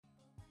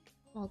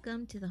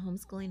Welcome to the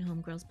Homeschooling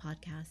Homegirls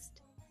podcast.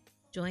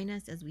 Join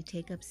us as we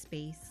take up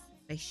space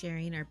by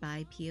sharing our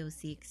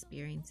BIPOC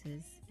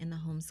experiences in the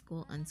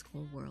homeschool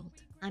unschool world.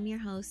 I'm your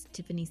host,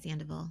 Tiffany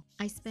Sandoval.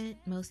 I spent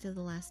most of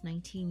the last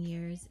 19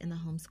 years in the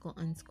homeschool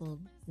unschool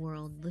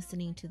world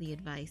listening to the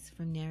advice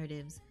from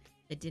narratives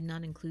that did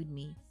not include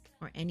me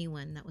or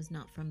anyone that was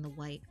not from the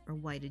white or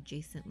white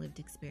adjacent lived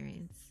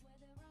experience.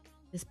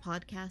 This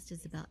podcast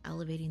is about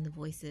elevating the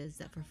voices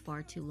that for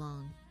far too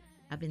long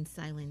have been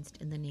silenced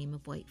in the name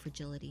of white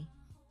fragility.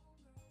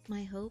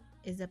 My hope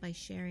is that by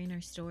sharing our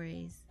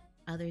stories,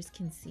 others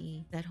can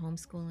see that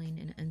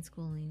homeschooling and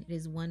unschooling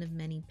is one of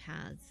many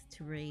paths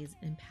to raise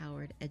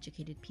empowered,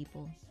 educated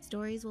people.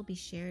 Stories will be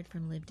shared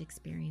from lived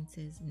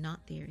experiences,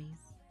 not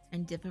theories,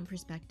 and different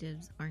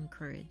perspectives are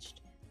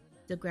encouraged.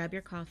 So grab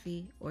your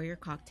coffee or your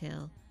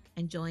cocktail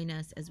and join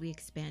us as we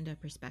expand our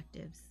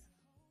perspectives.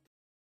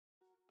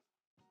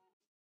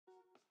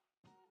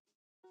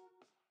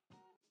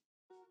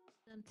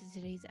 Welcome to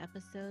today's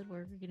episode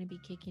where we're going to be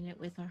kicking it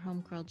with our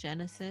homegirl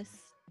Genesis.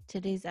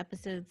 Today's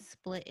episode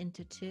split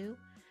into two.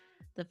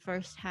 The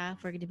first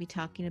half we're going to be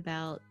talking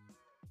about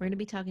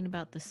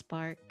the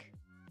spark,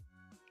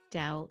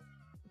 doubt,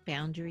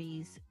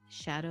 boundaries,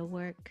 shadow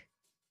work,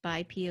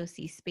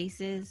 BIPOC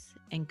spaces,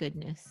 and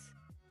goodness.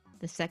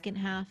 The second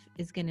half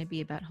is going to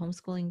be about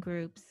homeschooling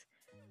groups,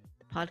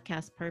 the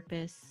podcast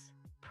purpose,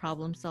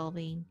 problem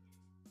solving,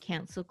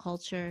 cancel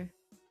culture,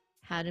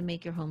 how to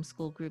make your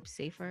homeschool group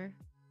safer,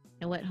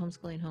 and what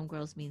homeschooling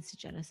homegirls means to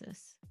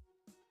Genesis.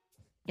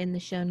 In the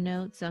show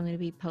notes, I'm going to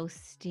be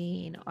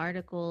posting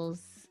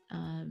articles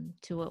and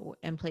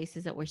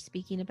places that we're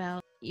speaking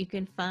about. You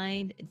can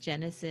find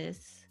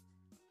Genesis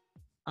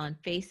on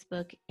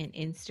Facebook and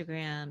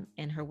Instagram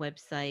and her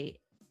website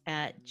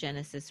at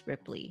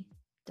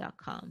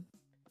genesisripley.com.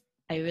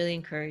 I really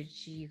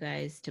encourage you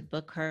guys to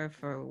book her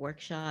for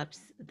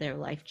workshops. They're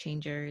life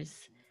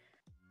changers.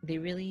 They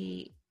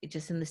really,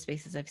 just in the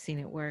spaces I've seen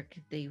it work,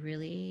 they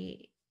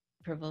really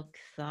provoke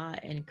thought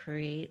and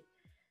create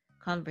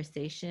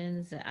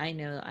conversations that I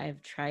know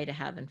I've tried to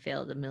have and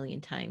failed a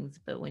million times,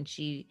 but when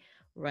she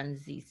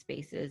runs these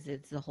spaces,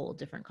 it's a whole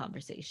different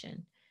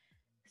conversation.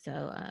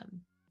 So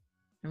I'm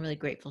really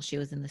grateful she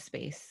was in the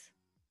space.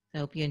 I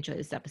hope you enjoy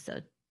this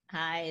episode.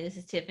 Hi, this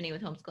is Tiffany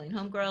with Homeschooling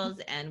Homegirls,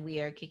 and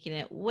we are kicking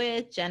it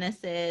with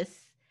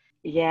Genesis.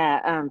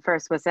 Yeah.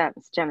 First, what's up?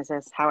 It's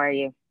Genesis. How are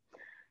you?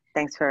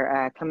 Thanks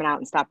for coming out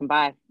and stopping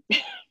by.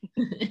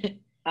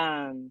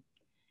 um,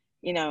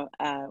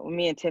 when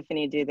me and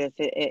Tiffany do this,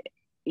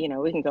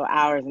 we can go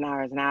hours and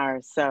hours and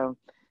hours. So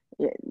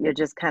you're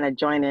just kind of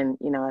joining,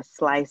 a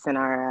slice in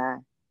our,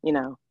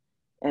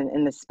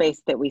 in the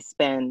space that we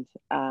spend.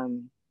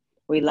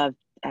 We love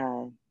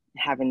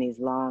having these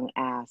long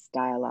ass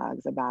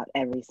dialogues about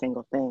every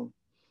single thing.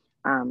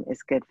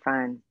 It's good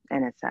fun,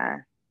 and it's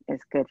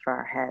good for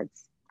our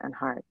heads and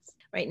hearts.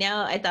 Right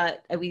now, I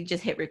thought we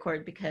just hit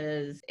record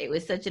because it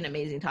was such an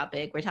amazing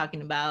topic. We're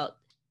talking about,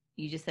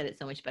 you just said it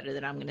so much better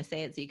than I'm going to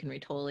say it, so you can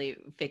totally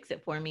fix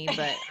it for me.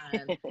 But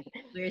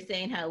we were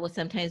saying how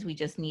sometimes we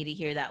just need to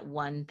hear that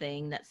one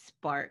thing that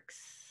sparks.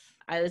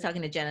 I was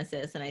talking to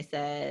Genesis and I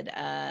said,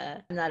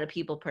 I'm not a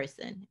people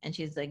person. And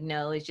she's like,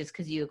 no, it's just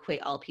because you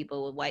equate all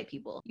people with white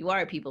people. You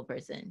are a people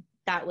person.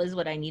 That was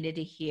what I needed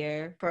to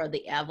hear for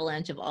the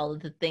avalanche of all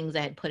of the things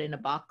I had put in a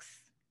box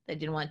that I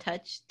didn't want to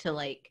touch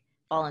to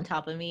fall on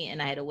top of me,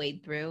 and I had to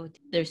wade through.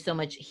 There's so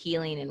much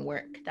healing and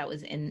work that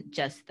was in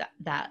just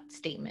that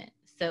statement.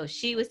 So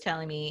she was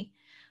telling me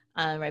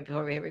right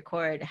before we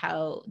record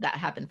how that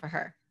happened for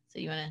her. So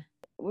you want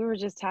to? We were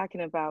just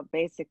talking about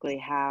basically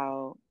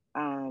how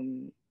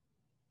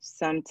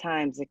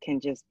sometimes it can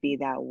just be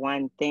that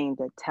one thing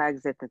that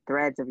tugs at the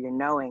threads of your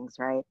knowings,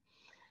 right?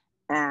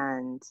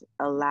 And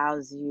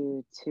allows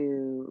you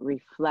to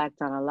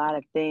reflect on a lot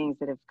of things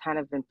that have kind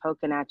of been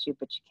poking at you,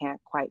 but you can't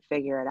quite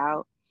figure it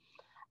out.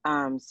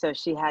 So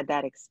she had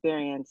that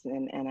experience,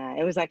 and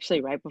it was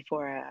actually right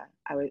before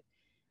I was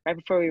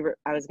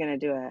going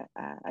to do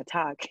a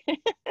talk, and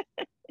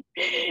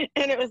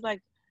it was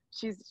like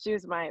she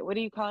was my, what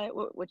do you call it?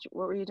 What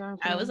were you doing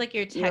for I me? was like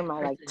your tech. You were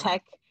my person.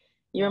 tech.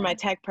 You were my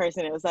tech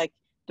person. It was like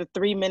the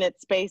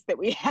 3-minute space that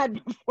we had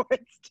before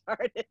it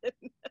started,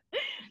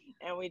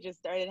 and we just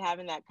started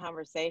having that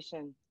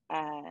conversation.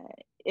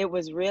 It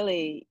was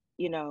really,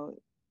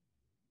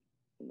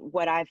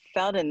 what I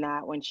felt in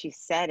that when she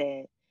said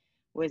it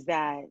was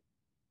that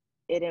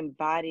it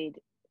embodied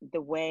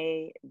the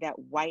way that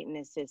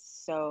whiteness is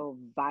so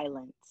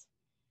violent,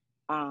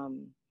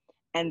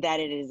 and that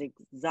it is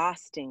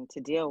exhausting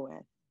to deal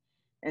with.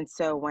 And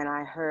so when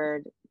I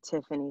heard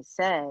Tiffany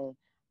say,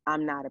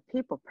 I'm not a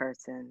people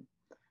person,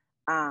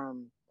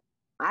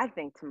 I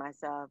think to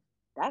myself,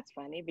 that's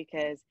funny,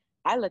 because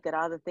I look at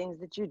all the things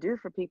that you do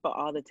for people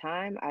all the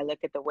time. I look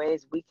at the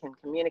ways we can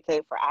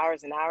communicate for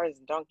hours and hours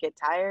and don't get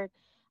tired.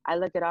 I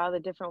look at all the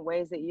different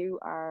ways that you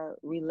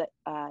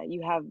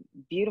you have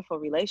beautiful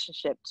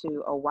relationship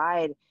to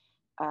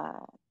uh,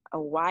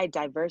 a wide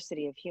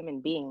diversity of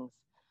human beings.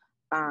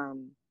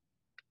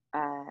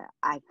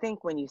 I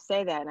think when you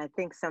say that, and I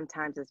think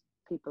sometimes as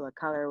people of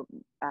color,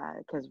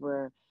 because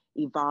we're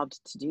evolved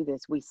to do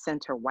this, we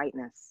center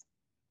whiteness,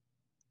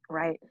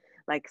 right?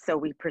 Like, so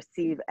we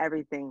perceive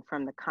everything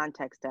from the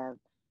context of,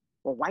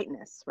 well,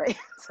 whiteness, right?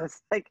 So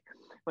it's like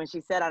when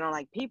she said, I don't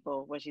like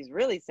people, what she's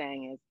really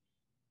saying is,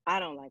 I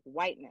don't like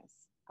whiteness.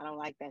 I don't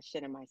like that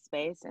shit in my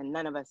space, and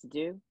none of us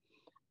do.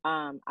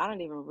 I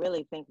don't even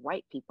really think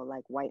white people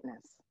like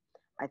whiteness.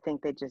 I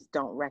think they just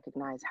don't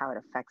recognize how it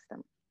affects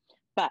them.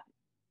 But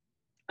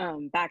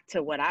back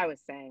to what I was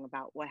saying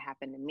about what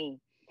happened to me.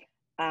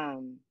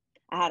 Um,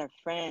 I had a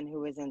friend who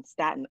was in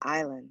Staten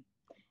Island,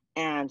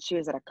 and she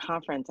was at a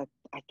conference.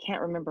 I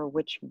can't remember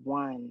which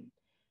one,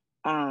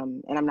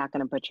 and I'm not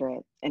going to butcher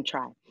it and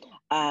try.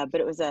 But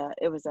it was a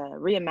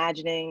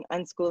reimagining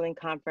unschooling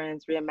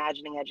conference,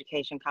 reimagining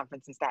education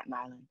conference in Staten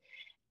Island,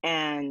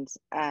 and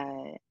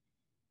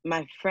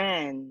my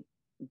friend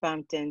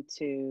bumped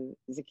into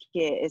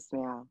Zakia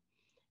Ismail,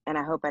 and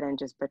I hope I didn't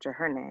just butcher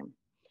her name.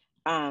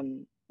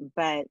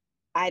 But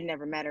I'd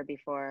never met her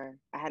before.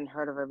 I hadn't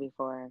heard of her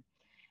before.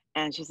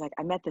 And she's like,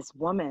 I met this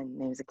woman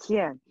named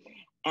Zakia,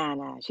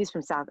 and she's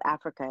from South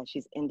Africa.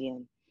 She's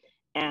Indian.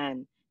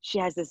 And she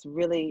has this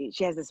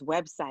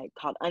website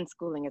called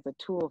Unschooling as a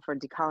Tool for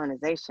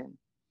Decolonization.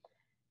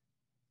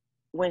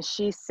 When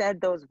she said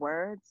those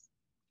words,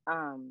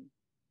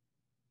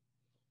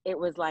 it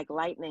was like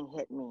lightning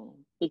hit me,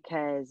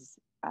 because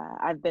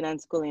I've been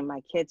unschooling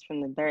my kids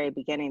from the very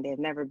beginning. They've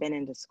never been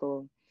into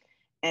school.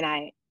 And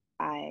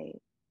I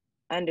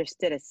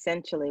understood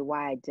essentially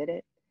why I did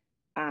it.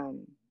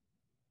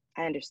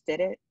 I understood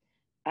it,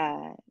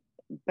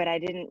 but I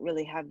didn't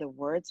really have the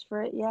words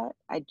for it yet.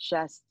 I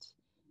just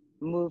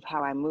move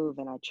how I move,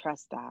 and I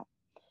trust that.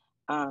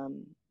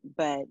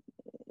 But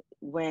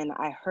when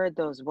I heard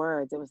those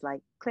words, it was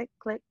like click,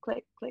 click,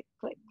 click, click,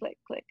 click, click,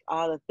 click.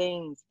 All the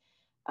things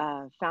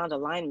found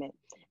alignment.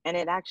 And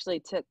it actually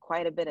took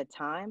quite a bit of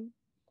time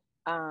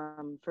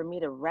for me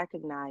to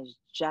recognize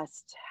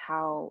just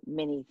how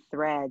many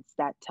threads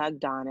that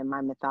tugged on in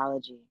my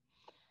mythology.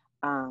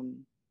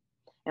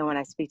 And when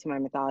I speak to my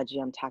mythology,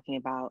 I'm talking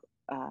about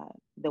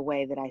the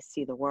way that I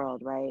see the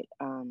world, right?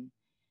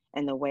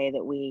 And the way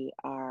that we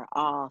are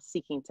all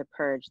seeking to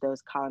purge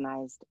those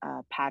colonized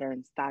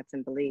patterns, thoughts,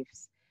 and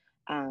beliefs,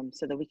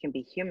 so that we can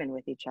be human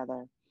with each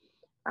other.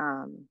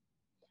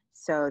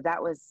 So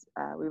that was,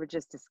 we were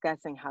just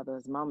discussing how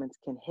those moments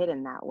can hit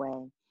in that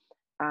way.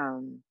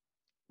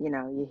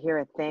 You hear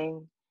a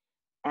thing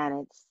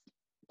and it's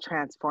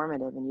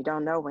transformative, and you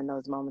don't know when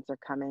those moments are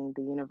coming.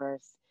 The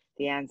universe,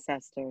 the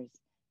ancestors,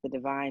 the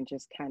divine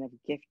just kind of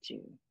gift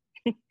you.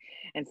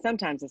 And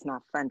sometimes it's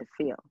not fun to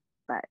feel,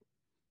 but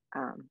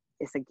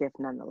it's a gift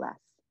nonetheless.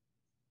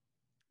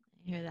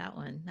 I hear that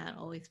one. Not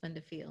always fun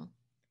to feel.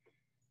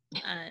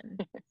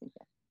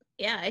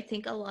 Yeah, I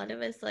think a lot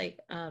of us, I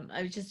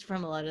was just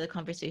from a lot of the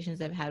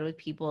conversations I've had with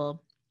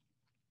people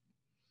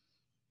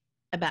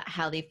about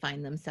how they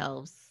find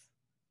themselves,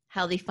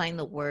 how they find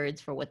the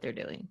words for what they're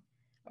doing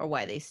or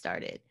why they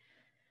started.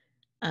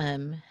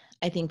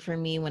 I think for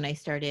me, when I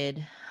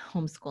started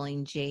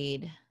homeschooling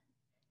Jade,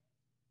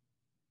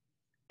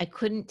 I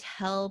couldn't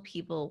tell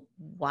people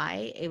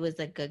why. It was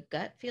like a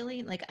gut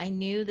feeling. Like I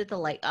knew that the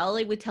light, all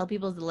I would tell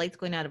people is the light's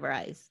going out of her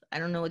eyes. I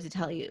don't know what to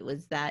tell you. It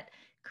was that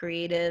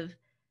creative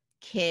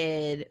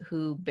kid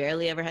who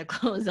barely ever had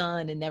clothes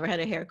on and never had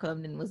a hair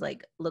combed and was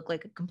looked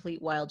like a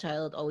complete wild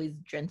child, always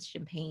drenched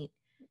in paint,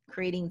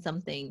 creating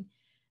something,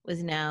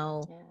 was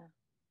now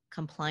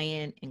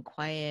compliant and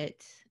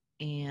quiet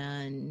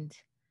and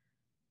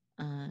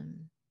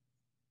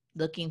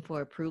looking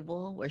for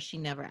approval where she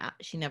never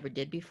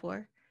did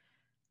before.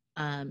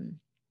 But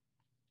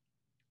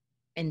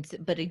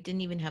it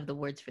didn't even have the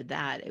words for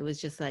that. It was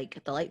just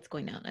like, the light's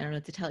going out. I don't know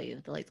what to tell you.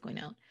 The light's going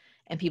out.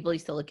 And people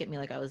used to look at me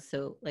like I was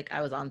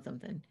on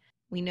something.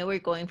 We know we're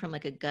going from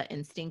like a gut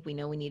instinct. We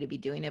know we need to be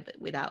doing it, but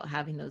without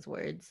having those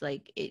words,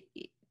 like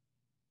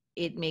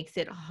it makes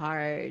it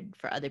hard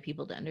for other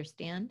people to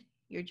understand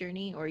your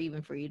journey, or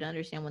even for you to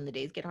understand when the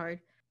days get hard.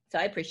 So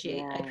I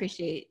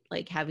appreciate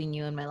like having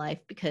you in my life,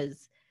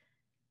 because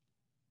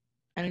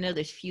I don't know,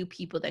 there's few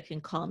people that can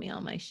call me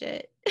on my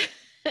shit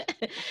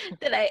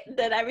that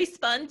I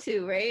respond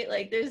to, right?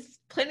 Like there's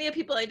plenty of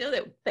people I know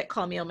that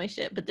call me on my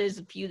shit, but there's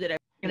a few that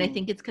and I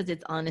think it's because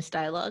it's honest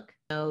dialogue.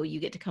 You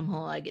get to come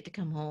whole, I get to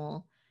come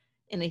whole.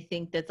 And I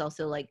think that's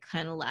also like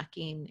kind of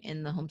lacking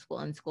in the homeschool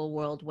unschool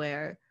world,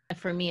 where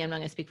for me, I'm not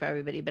going to speak for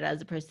everybody, but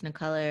as a person of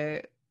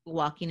color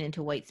walking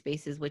into white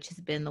spaces, which has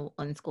been the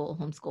unschool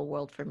homeschool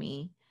world for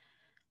me,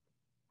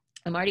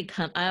 I'm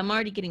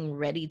already getting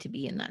ready to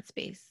be in that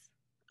space.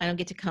 I don't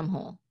get to come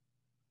whole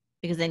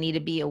because I need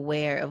to be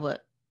aware of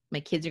what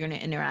my kids are going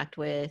to interact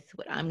with,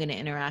 what I'm going to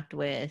interact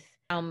with,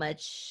 how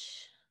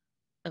much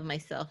of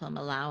myself I'm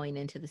allowing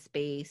into the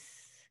space.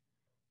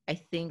 I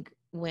think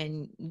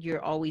when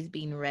you're always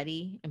being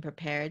ready and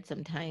prepared,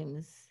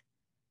 sometimes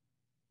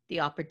the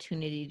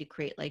opportunity to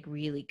create like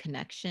really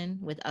connection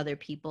with other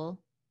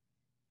people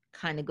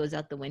kind of goes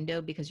out the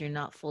window because you're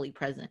not fully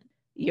present.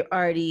 You're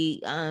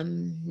already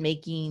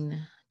making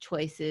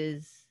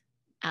choices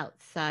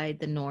outside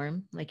the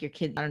norm. Like your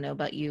kids, I don't know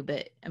about you,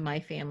 but in my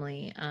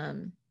family,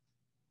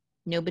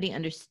 nobody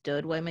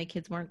understood why my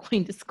kids weren't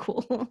going to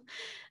school.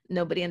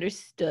 Nobody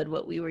understood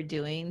what we were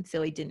doing.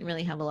 So I didn't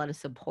really have a lot of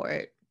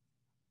support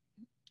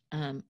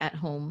at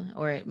home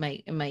or at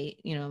my my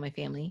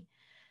family.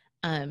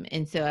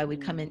 And so I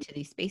would come into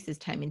these spaces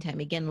time and time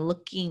again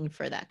looking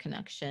for that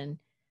connection,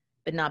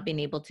 but not being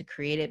able to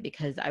create it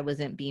because I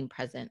wasn't being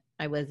present.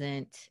 I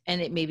wasn't,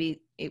 and it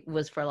maybe it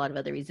was for a lot of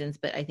other reasons,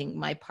 but I think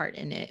my part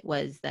in it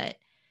was that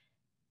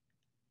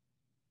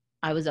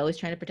I was always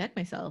trying to protect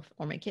myself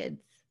or my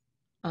kids.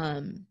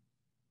 Um,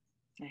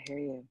 I hear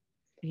you.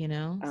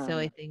 So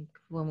I think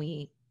when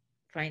we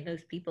find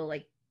those people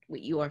like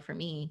what you are for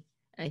me,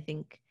 I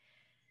think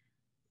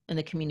in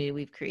the community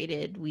we've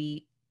created,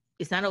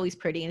 it's not always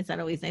pretty and it's not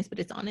always nice, but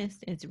it's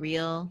honest and it's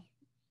real.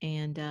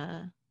 And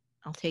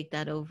I'll take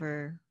that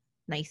over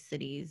nice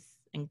cities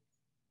and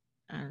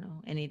I don't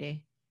know, any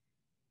day.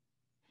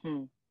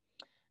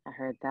 I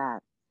heard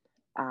that.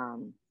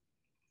 Um,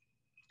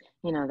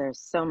 there's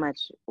so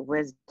much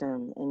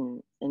wisdom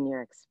in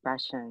your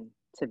expression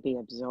to be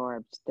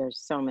absorbed. There's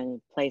so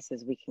many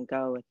places we can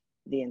go with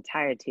the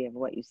entirety of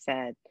what you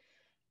said.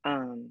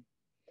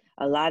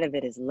 A lot of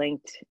it is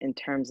linked in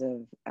terms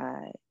of,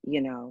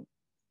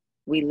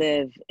 we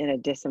live in a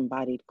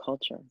disembodied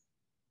culture.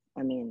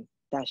 I mean,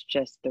 that's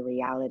just the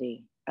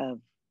reality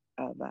of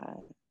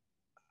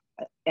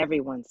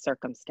everyone's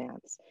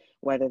circumstance,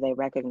 whether they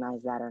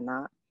recognize that or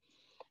not.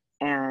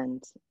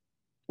 And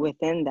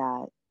within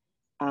that,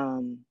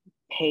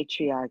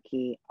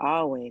 patriarchy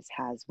always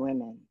has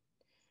women,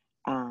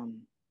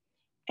 and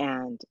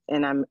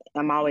I'm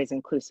always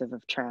inclusive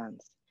of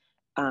trans,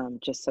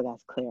 just so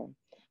that's clear.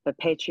 But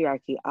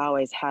patriarchy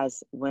always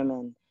has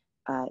women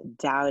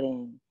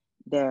doubting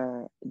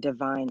their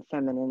divine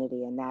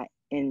femininity, and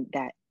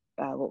that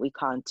what we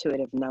call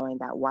intuitive knowing,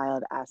 that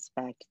wild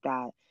aspect,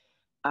 that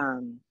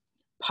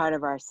part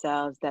of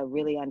ourselves that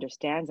really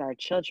understands our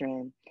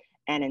children.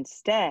 And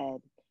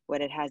instead,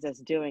 what it has us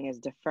doing is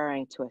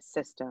deferring to a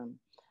system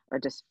or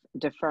just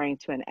deferring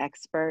to an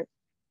expert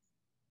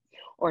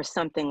or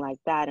something like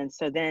that. And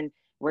so then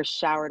we're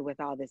showered with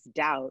all this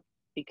doubt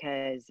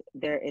because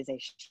there is a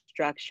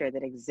structure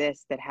that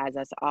exists that has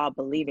us all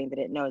believing that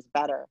it knows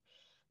better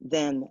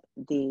than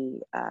the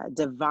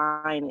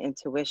divine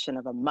intuition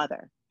of a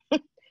mother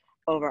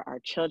over our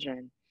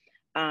children.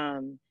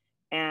 And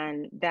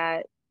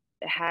that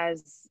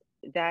has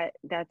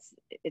that's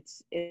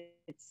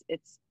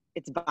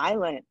it's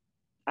violent,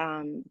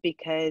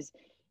 because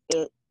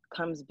it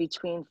comes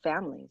between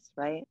families,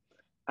 right?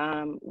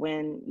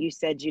 When you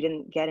said you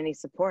didn't get any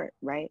support,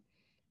 right?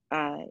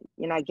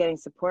 You're not getting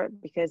support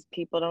because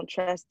people don't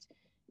trust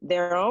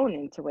their own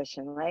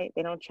intuition, right?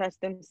 They don't trust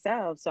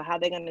themselves. So how are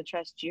they going to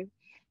trust you?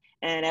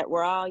 And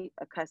we're all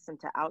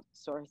accustomed to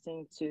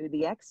outsourcing to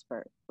the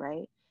expert,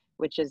 right?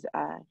 Which is,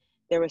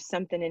 there was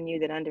something in you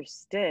that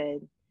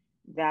understood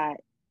that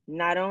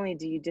not only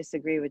do you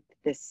disagree with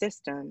the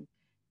system,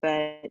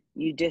 but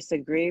you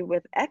disagree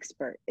with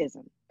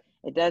expertism.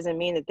 It doesn't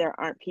mean that there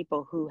aren't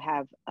people who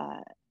have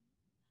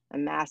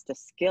amassed a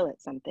skill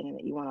at something and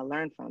that you want to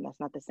learn from. That's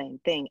not the same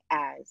thing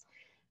as,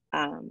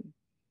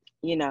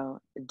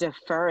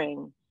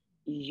 deferring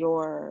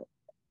your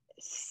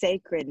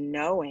sacred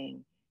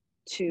knowing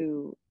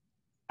to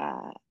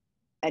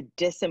a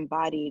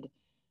disembodied,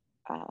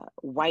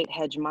 white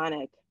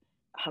hegemonic,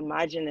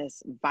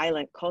 homogenous,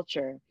 violent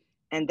culture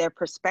and their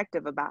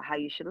perspective about how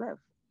you should live.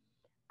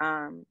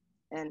 And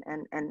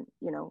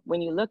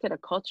when you look at a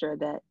culture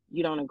that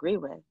you don't agree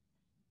with,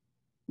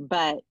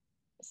 but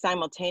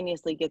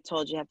simultaneously get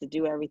told you have to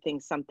do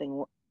everything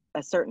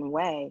a certain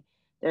way,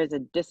 there's a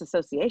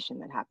disassociation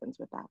that happens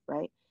with that,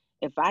 right?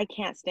 If I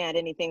can't stand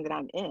anything that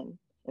I'm in,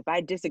 if I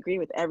disagree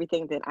with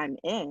everything that I'm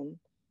in,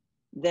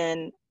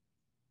 then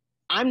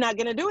I'm not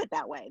going to do it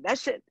that way. That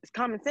shit is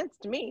common sense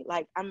to me.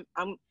 Like I'm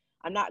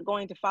not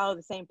going to follow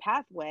the same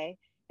pathway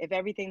if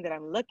everything that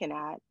I'm looking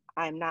at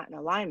I'm not in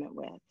alignment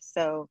with.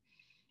 So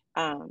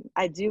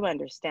I do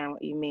understand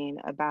what you mean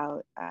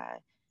about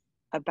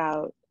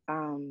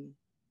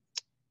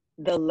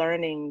the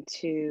learning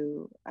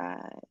to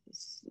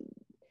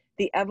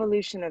the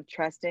evolution of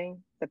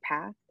trusting the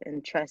path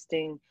and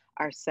trusting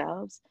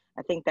ourselves.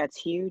 I think that's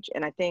huge.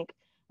 And I think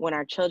when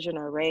our children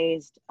are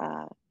raised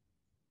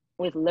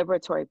with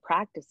liberatory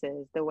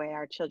practices, the way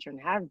our children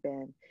have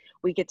been,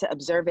 we get to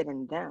observe it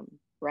in them,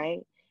 right?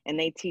 And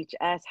they teach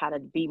us how to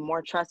be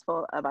more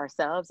trustful of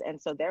ourselves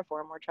and so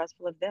therefore more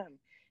trustful of them.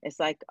 It's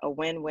like a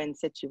win-win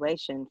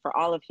situation for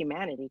all of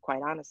humanity,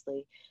 quite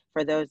honestly,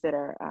 for those that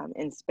are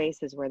in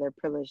spaces where they're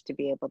privileged to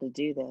be able to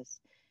do this.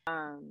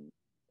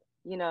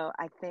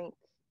 I think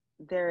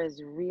there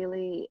is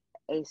really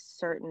a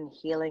certain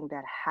healing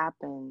that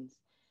happens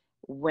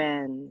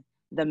when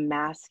the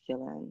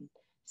masculine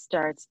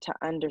starts to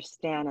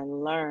understand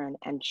and learn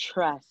and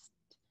trust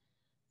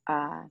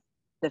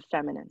the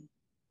feminine,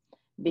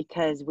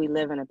 because we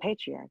live in a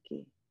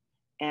patriarchy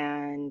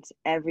and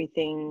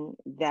everything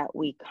that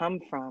we come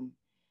from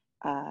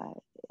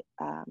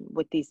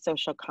with these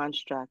social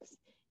constructs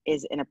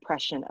is an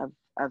oppression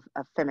of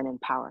feminine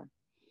power.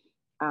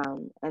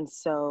 And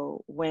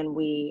so when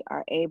we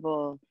are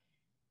able,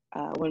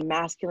 when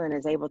masculine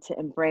is able to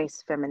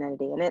embrace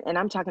femininity, and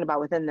I'm talking about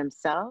within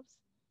themselves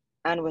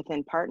and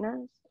within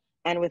partners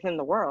and within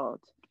the world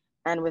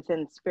and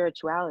within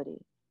spirituality,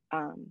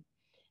 um,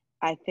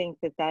 I think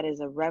that that is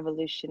a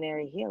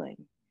revolutionary healing.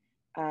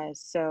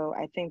 So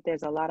I think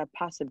there's a lot of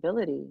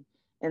possibility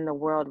in the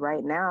world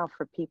right now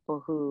for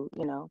people who,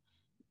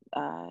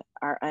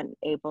 are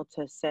unable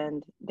to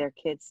send their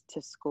kids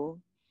to school.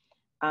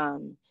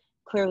 Um,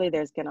 Clearly,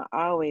 there's going to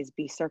always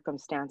be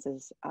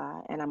circumstances,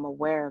 and I'm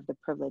aware of the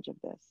privilege of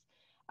this.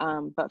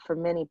 But for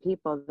many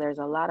people, there's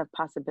a lot of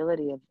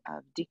possibility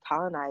of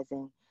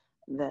decolonizing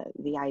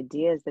the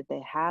ideas that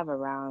they have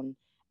around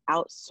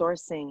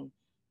outsourcing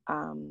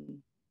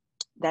um,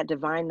 that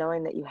divine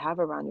knowing that you have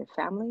around your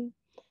family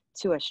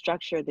to a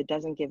structure that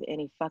doesn't give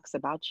any fucks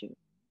about you.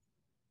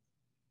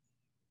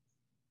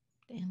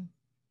 Damn.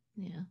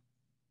 Yeah.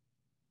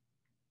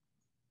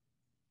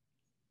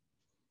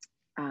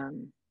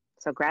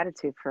 So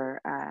gratitude for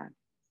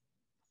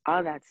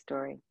all that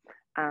story.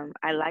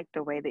 I like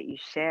the way that you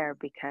share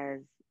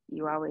because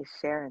you always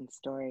share in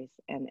stories,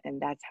 and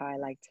that's how I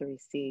like to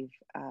receive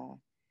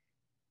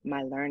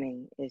my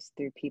learning is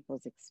through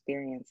people's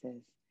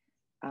experiences.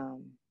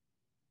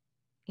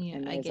 Yeah,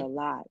 And I there's a get.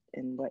 lot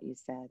in what you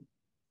said.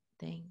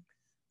 Thanks.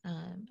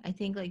 I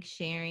think like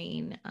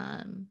sharing,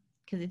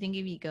 because I think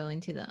if you go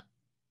into the,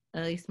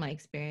 at least my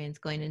experience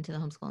going into the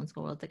homeschool and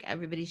school world, like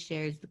everybody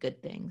shares the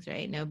good things,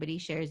 right? Nobody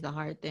shares the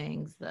hard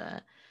things,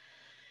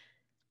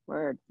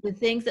 Word. the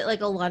things that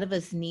like a lot of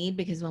us need,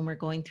 because when we're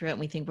going through it and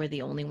we think we're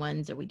the only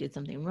ones, or we did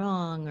something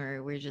wrong,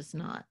 or we're just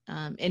not,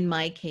 in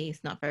my case,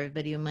 not for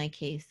everybody, in my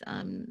case,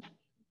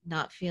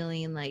 not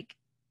feeling like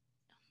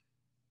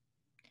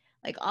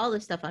all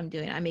the stuff I'm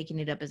doing, I'm making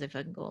it up as I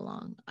fucking go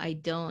along. I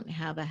don't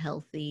have a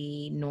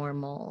healthy,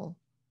 normal,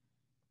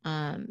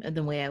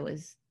 the way I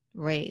was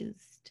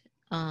raised.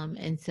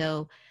 And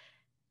so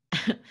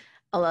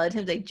a lot of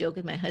times I joke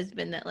with my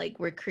husband that like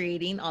we're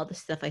creating all the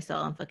stuff I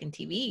saw on fucking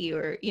TV,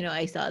 or,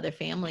 I saw other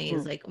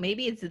families, like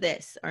maybe it's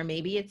this, or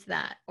maybe it's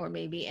that, or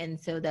maybe, and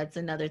so that's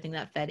another thing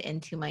that fed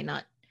into my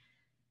not,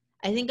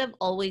 I think I've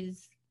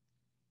always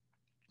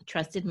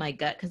trusted my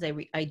gut, because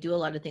I do a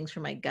lot of things for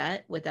my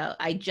gut without,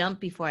 I jump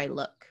before I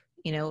look,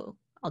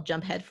 I'll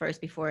jump head first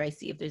before I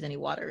see if there's any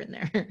water in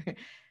there.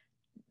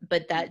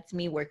 But that's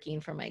me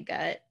working for my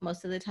gut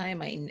most of the time.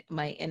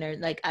 My inner,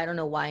 like, I don't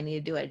know why I need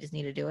to do it, I just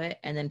need to do it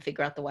and then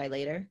figure out the why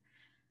later.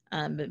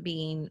 But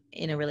being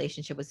in a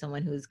relationship with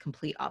someone who's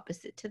complete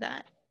opposite to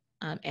that,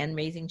 and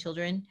raising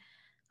children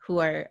who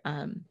are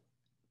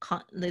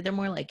they're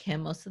more like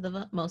him. Most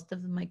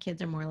of my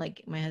kids are more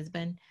like my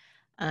husband.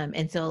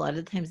 And so a lot of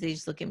the times they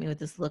just look at me with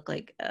this look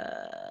like,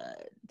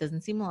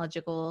 doesn't seem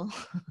logical.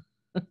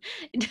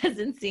 It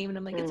doesn't seem, and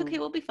I'm like, it's okay,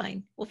 we'll be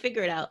fine, we'll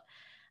figure it out.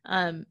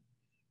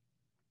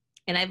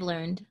 And I've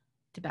learned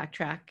to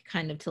backtrack,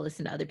 kind of to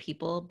listen to other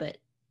people, but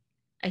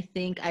I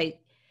think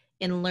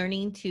in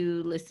learning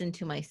to listen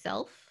to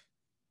myself,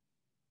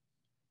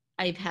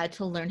 I've had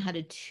to learn how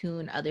to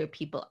tune other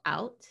people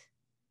out.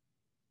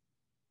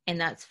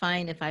 And that's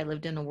fine if I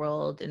lived in a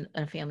world and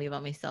a family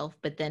about myself,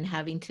 but then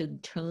having to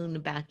tune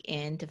back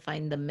in to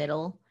find the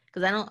middle,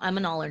 because I'm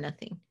an all or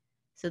nothing.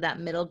 So that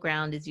middle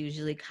ground is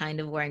usually kind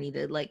of where I need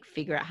to like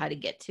figure out how to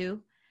get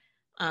to.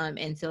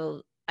 And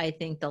so I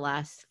think the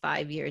last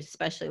 5 years,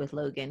 especially with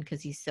Logan,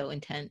 because he's so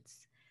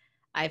intense,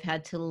 I've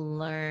had to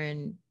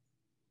learn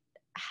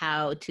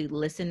how to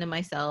listen to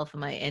myself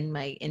and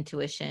my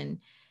intuition,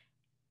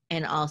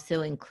 and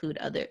also include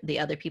the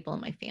other people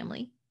in my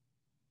family,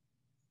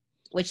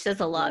 which says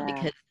a lot, Yeah.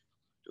 because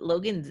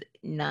Logan's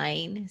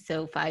 9,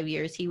 so 5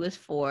 years he was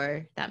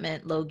 4. That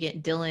meant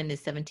Dylan is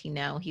 17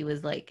 now. He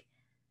was like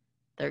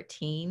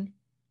 13,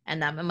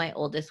 and that meant my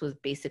oldest was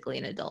basically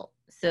an adult.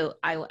 So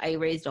I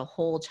raised a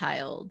whole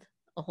child,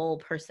 a whole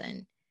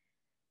person,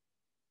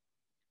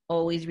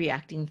 always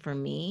reacting for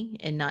me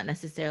and not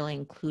necessarily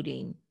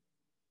including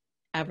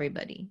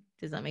everybody.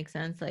 Does that make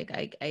sense? Like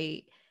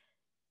I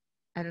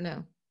don't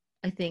know.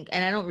 I think,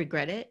 and I don't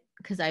regret it,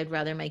 because I'd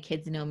rather my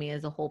kids know me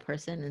as a whole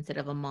person instead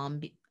of a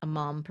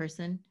mom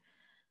person.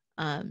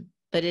 But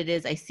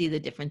I see the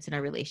difference in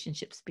our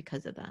relationships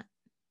because of that.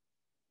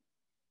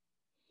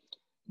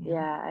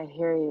 Yeah, I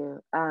hear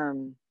you.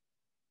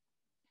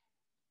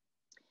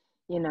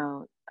 You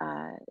know,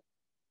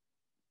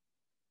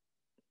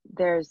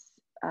 there's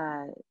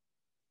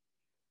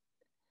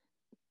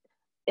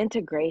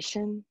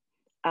integration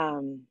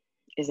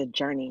is a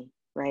journey,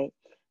 right?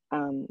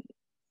 Um,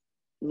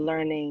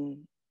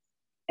 Learning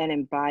and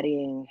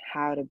embodying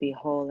how to be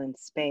whole in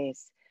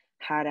space,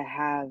 how to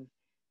have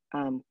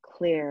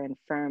clear and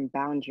firm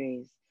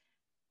boundaries,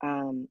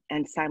 and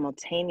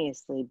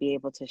simultaneously be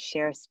able to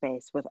share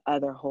space with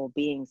other whole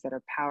beings that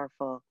are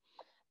powerful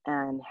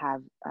and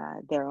have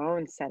their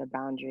own set of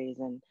boundaries.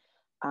 And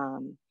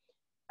um,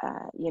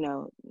 you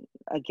know,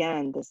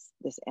 again, this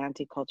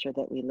anti culture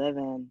that we live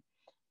in,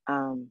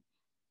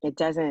 it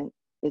doesn't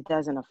it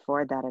doesn't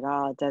afford that at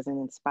all. It doesn't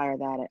inspire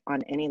that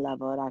on any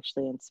level. It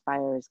actually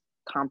inspires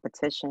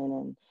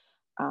competition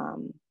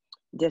and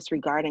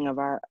disregarding of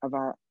our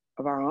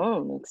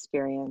own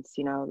experience.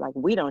 Like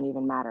we don't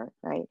even matter,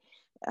 right?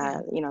 Yeah.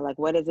 Like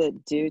what does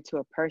it do to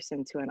a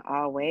person to in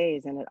all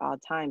ways and at all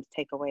times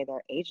take away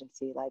their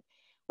agency? Like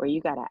where you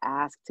got to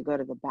ask to go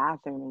to the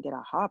bathroom and get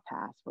a hall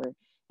pass, where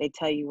they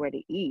tell you where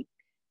to eat,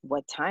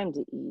 what time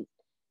to eat,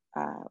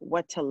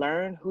 what to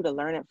learn, who to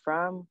learn it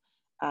from.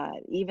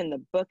 Even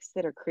the books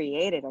that are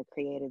created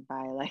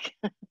by like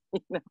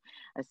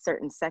a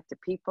certain sect of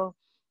people.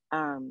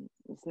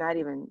 It's not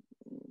even,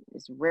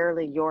 it's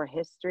rarely your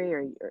history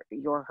or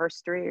your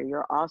herstory or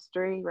your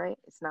austory, right?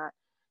 It's not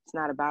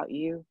about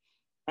you,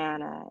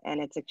 and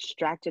it's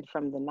extracted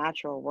from the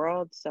natural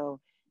world. So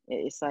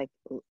it's like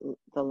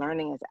the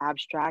learning is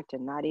abstract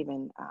and not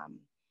even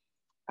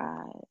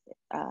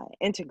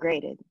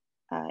integrated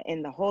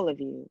in the whole of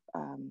you.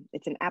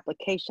 It's an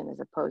application as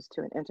opposed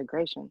to an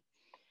integration.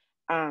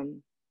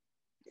 Um,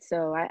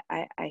 so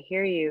I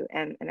hear you,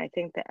 and I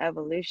think the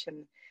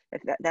evolution,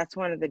 that's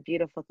one of the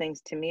beautiful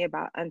things to me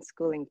about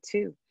unschooling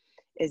too,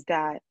 is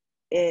that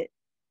it,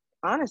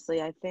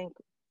 honestly, I think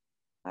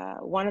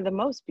one of the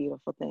most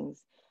beautiful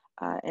things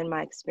in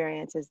my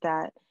experience is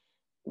that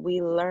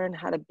we learn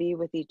how to be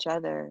with each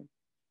other,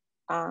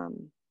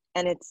 um,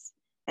 and it's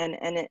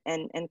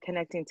and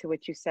connecting to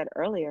what you said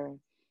earlier,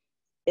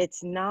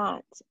 it's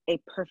not a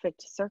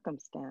perfect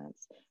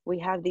circumstance. We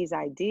have these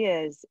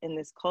ideas in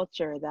this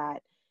culture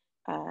that,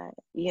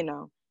 you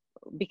know,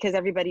 because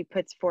everybody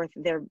puts forth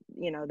their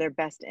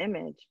best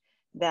image,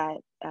 that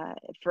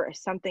for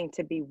something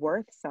to be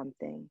worth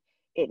something,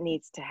 it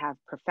needs to have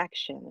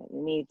perfection. It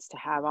needs to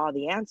have all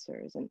the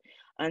answers. And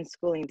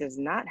unschooling does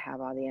not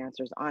have all the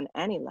answers on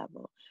any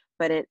level,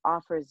 but it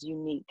offers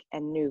unique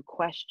and new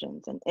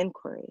questions and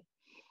inquiry.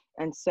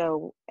 And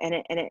so,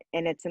 and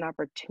it's an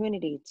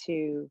opportunity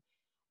to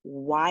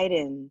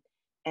widen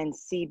and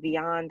see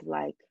beyond,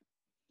 like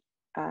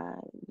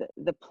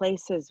the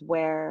places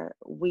where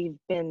we've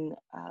been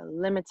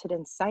limited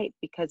in sight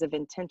because of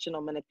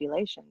intentional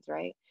manipulations,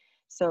 right?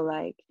 So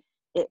like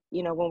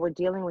when we're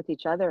dealing with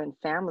each other in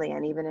family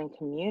and even in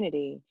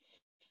community,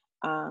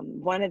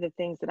 one of the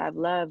things that I've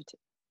loved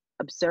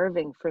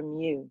observing from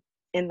you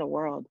in the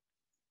world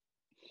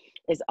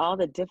is all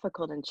the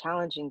difficult and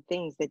challenging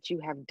things that you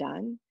have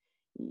done.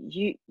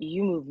 You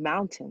move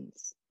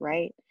mountains,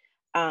 right?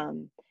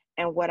 um,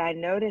 and what I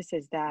notice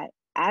is that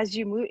as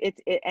you move,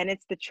 and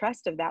it's the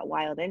trust of that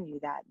wild in you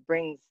that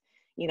brings,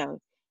 you know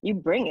you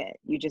bring it,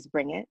 you just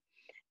bring it.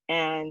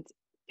 And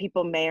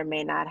people may or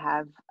may not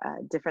have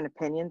different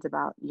opinions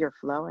about your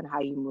flow and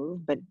how you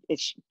move, but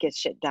gets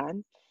shit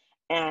done.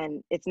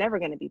 And it's never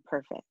going to be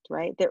perfect,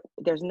 right?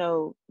 There's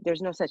no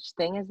such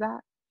thing as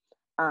that.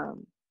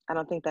 um, I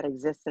don't think that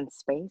exists in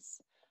space.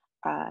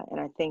 And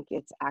I think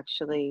it's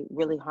actually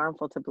really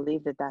harmful to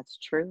believe that that's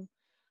true.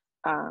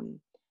 um,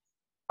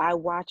 I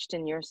watched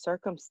in your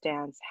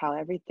circumstance how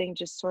everything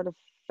just sort of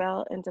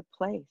fell into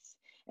place.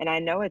 And I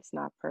know it's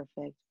not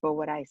perfect, but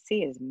what I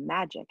see is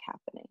magic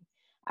happening.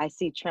 I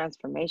see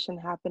transformation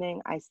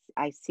happening.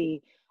 I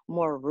see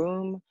more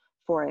room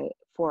for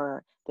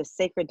the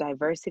sacred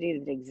diversity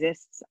that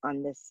exists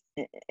on this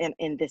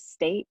in this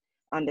state,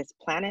 on this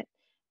planet.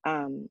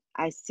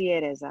 I see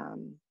it as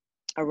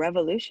a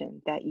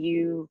revolution that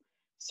you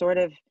sort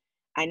of,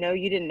 I know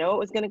you didn't know it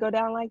was going to go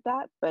down like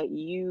that, but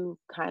you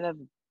kind of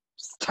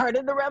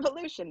started the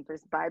revolution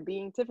by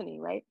being Tiffany,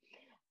 right?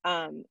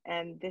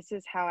 And this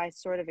is how I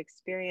sort of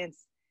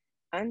experience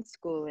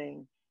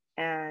unschooling,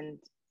 and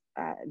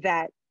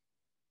that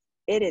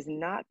it is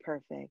not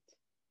perfect.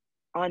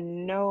 By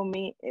no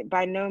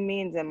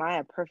means am I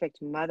a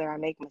perfect mother. I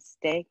make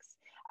mistakes.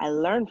 I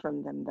learn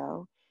from them,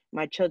 though.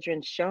 My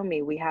children show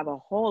me we have a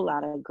whole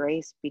lot of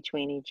grace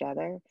between each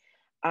other.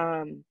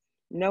 Um,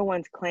 no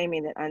one's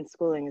claiming that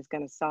unschooling is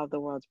going to solve the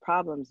world's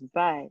problems,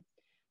 but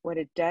what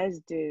it does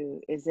do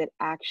is it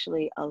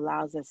actually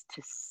allows us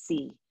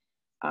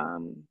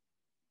um,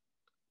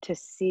 to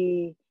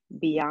see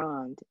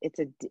beyond. It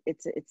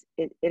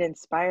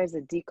inspires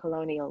a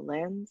decolonial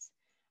lens.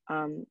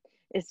 Um,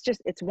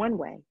 it's one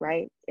way,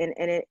 right? And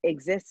it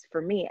exists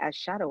for me as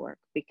shadow work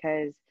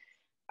because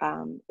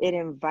it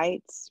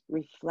invites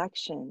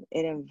reflection.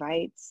 It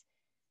invites,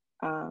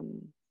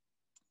 um,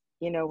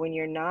 when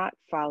you're not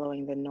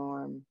following the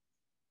norm,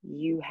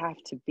 you have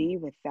to be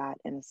with that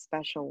in a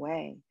special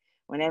way.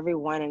 When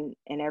everyone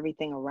and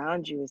everything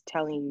around you is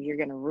telling you you're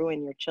going to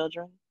ruin your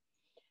children,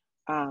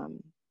 um,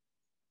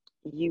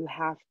 you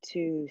have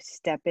to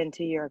step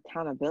into your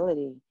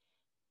accountability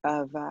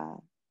of uh,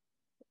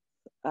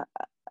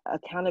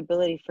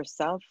 accountability for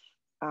self,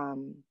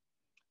 um,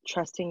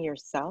 trusting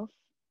yourself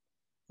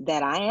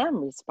that I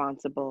am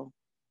responsible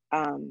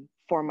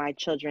for my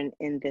children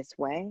in this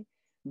way,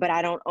 but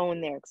I don't own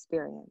their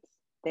experience.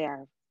 They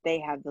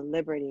have the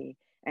liberty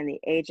and the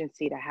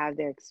agency to have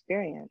their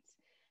experience,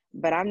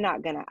 but I'm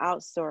not going to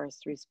outsource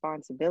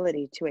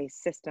responsibility to a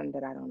system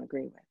that I don't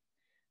agree with.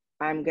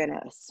 I'm going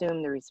to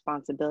assume the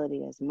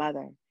responsibility as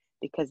mother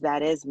because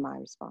that is my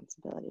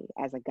responsibility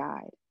as a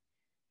guide.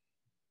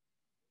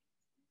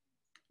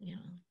 Yeah.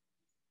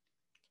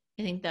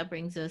 I think that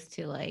brings us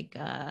to like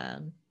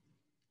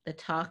the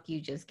talk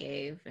you just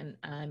gave, and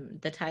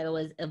the title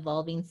was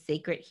Evolving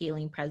Sacred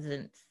Healing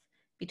Presence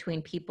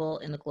Between People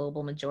in the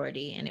Global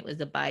Majority, and it was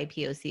a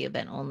BIPOC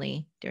event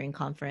only during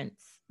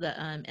conference.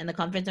 And the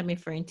conference I'm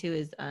referring to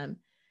is the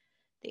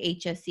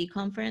HSC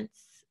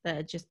conference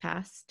that just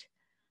passed.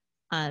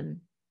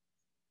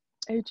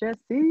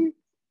 HSC.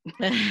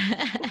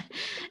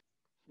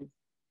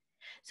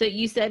 So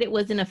you said it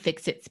wasn't a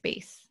fix-it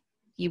space.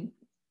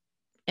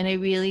 And I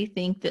really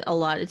think that a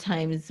lot of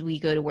times we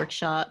go to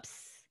workshops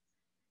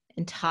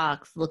and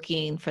talks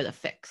looking for the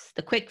fix,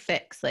 the quick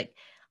fix. Like,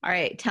 all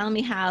right, tell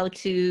me how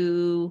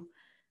to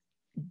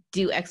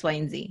do X, Y,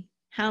 and Z.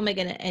 How am I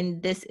gonna?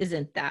 And this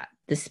isn't that.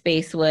 The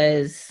space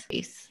was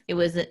it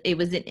was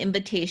an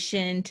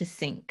invitation to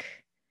sync.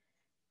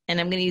 And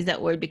I'm gonna use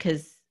that word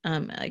because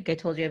like I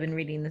told you, I've been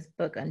reading this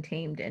book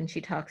Untamed, and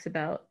she talks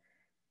about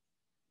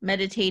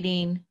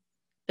meditating,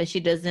 but she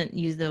doesn't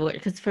use the word,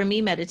 because for me,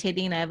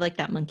 meditating, I have like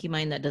that monkey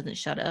mind that doesn't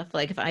shut up.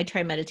 Like if I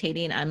try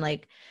meditating, I'm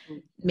like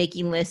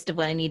making list of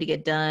what I need to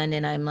get done,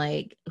 and I'm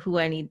like who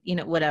I need,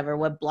 whatever,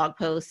 what blog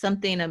post,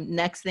 something,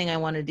 next thing I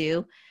want to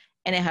do,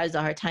 and it has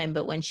a hard time.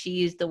 But when she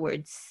used the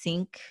word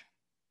sync,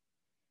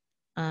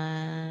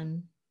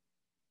 that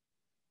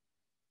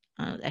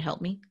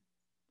helped me.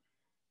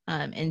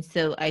 And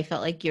so I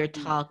felt like your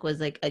talk was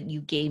like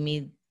you gave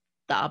me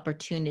the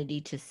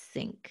opportunity to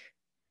sink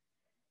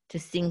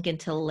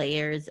into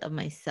layers of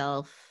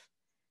myself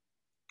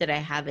that I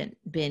haven't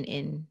been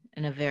in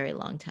a very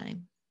long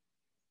time.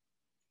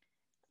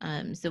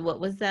 So what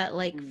was that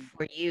like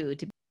for you?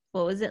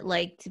 What was it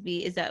like to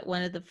be, is that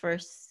one of the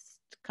first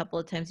couple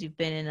of times you've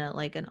been in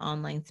an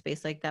online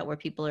space like that where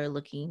people are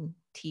looking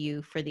to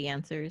you for the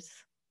answers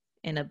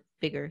in a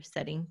bigger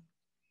setting?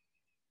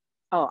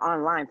 Oh,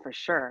 online for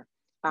sure.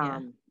 Yeah.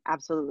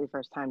 Absolutely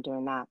first time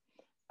doing that.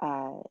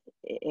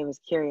 It was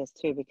curious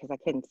too because I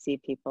couldn't see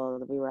people.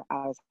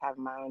 I was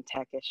having my own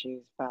tech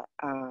issues, but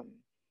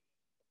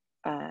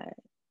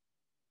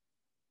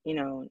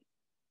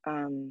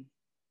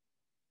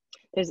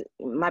there's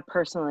my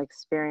personal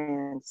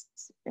experience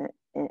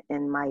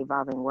in my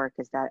evolving work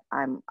is that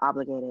I'm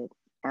obligated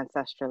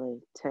ancestrally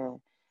to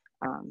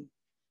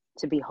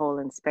be whole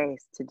in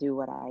space, to do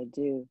what I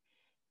do,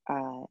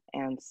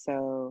 and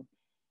so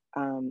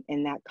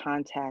in that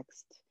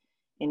context,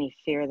 any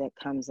fear that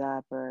comes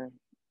up or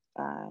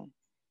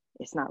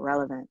it's not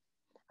relevant.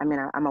 I mean,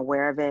 I'm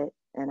aware of it,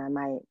 and I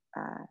might,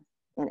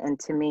 and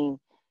to me,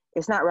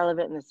 it's not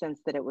relevant in the sense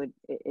that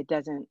it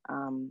doesn't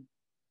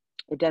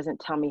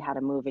tell me how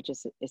to move.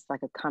 It's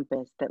like a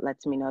compass that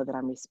lets me know that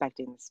I'm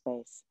respecting the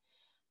space.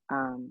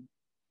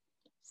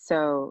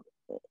 So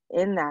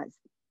in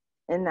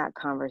that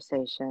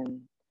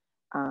conversation,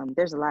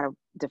 there's a lot of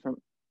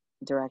different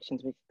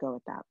directions we could go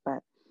with that,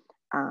 but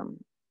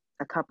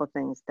a couple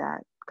things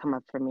that come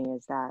up for me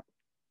is that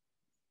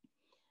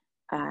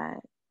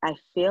I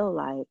feel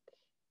like,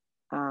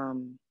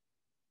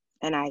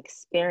 and I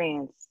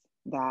experience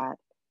that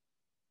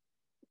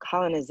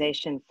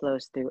colonization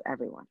flows through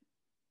everyone.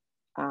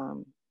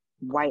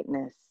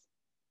 Whiteness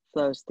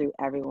flows through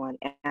everyone.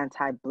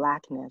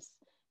 Anti-Blackness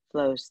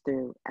flows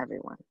through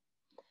everyone.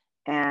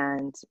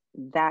 And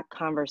that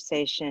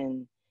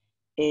conversation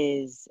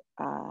is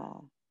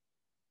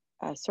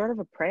sort of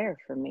a prayer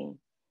for me.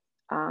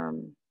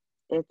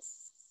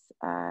 It's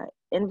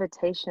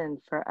invitation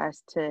for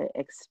us to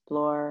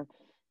explore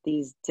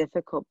these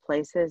difficult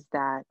places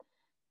that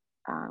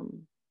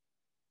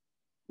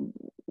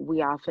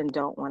we often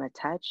don't want to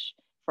touch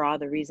for all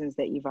the reasons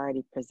that you've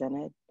already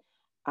presented.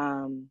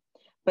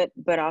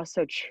 But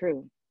also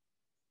true.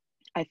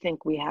 I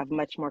think we have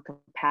much more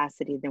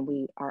capacity than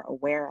we are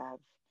aware of.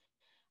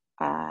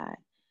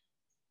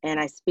 And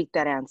I speak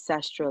that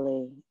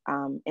ancestrally,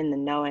 in the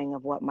knowing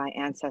of what my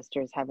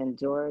ancestors have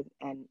endured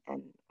and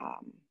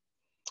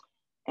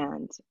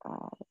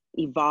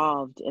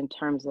evolved in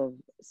terms of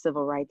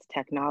civil rights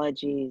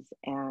technologies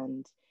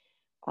and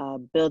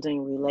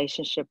building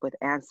relationship with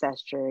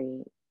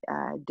ancestry,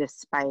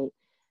 despite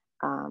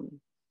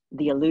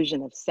the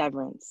illusion of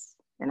severance.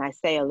 And I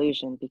say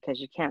illusion because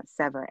you can't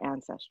sever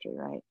ancestry,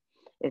 right?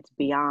 It's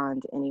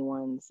beyond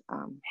anyone's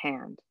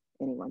hand,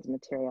 anyone's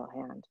material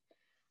hand.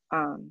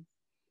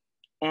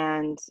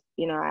 And,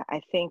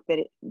 I think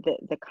that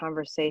the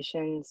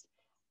conversations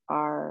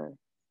are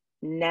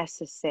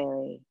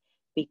necessary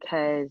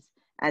because,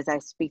 as I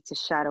speak to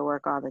shadow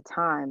work all the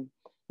time,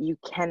 you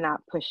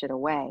cannot push it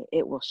away.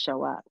 It will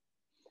show up.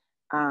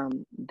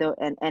 And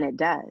it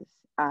does.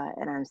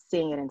 And I'm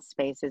seeing it in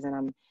spaces,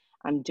 and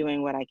I'm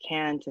doing what I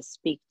can to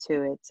speak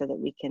to it so that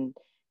we can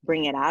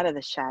bring it out of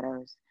the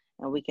shadows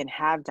and we can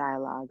have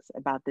dialogues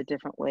about the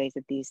different ways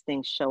that these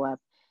things show up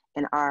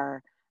in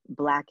our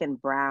Black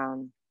and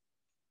brown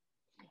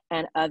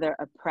and other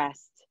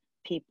oppressed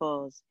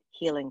people's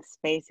healing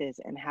spaces,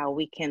 and how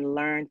we can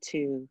learn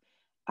to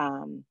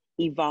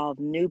evolve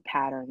new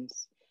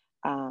patterns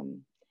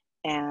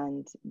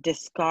and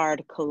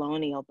discard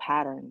colonial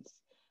patterns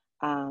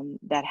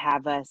that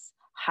have us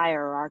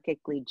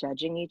hierarchically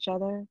judging each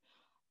other.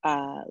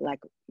 Like,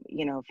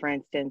 for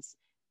instance,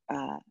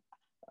 uh,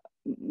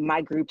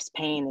 my group's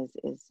pain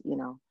is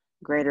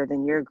greater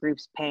than your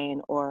group's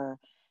pain, or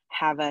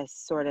have us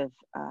sort of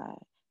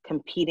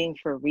competing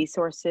for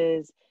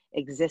resources,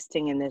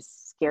 existing in this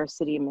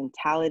scarcity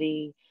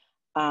mentality.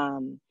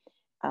 um,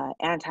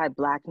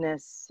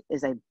 Anti-Blackness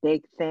is a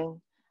big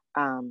thing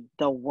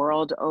the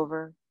world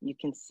over. You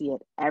can see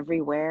it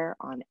everywhere,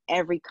 on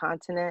every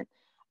continent,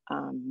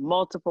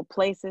 multiple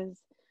places.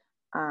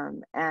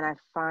 And I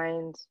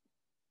find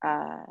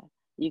uh,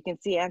 you can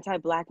see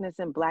anti-Blackness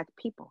in Black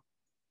people.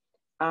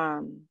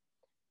 um,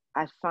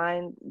 I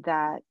find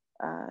that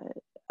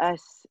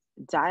us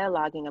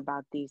dialoguing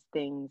about these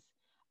things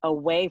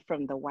away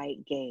from the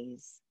white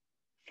gaze,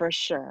 for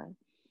sure,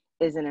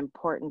 is an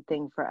important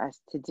thing for us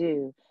to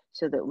do,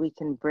 so that we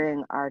can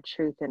bring our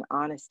truth and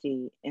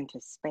honesty into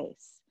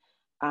space,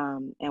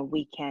 and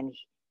we can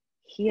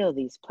heal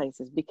these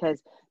places.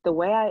 Because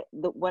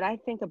what I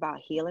think about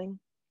healing,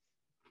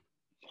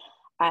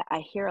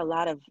 I hear a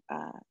lot of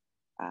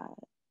uh,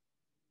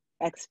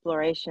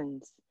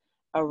 explorations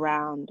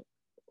around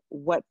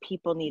what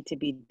people need to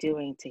be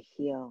doing to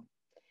heal.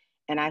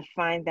 And I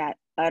find that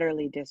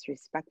utterly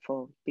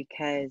disrespectful,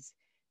 because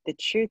the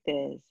truth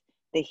is,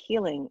 the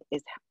healing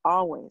is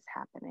always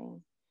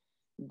happening.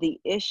 The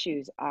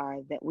issues are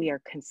that we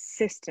are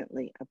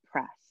consistently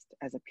oppressed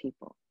as a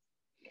people.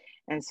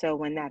 And so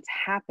when that's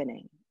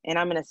happening, and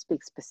I'm going to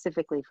speak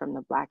specifically from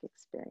the Black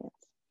experience,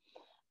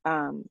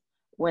 um,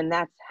 when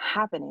that's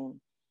happening,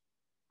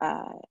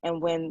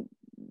 and when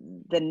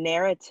the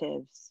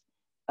narratives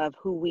of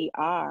who we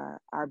are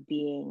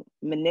being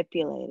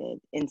manipulated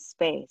in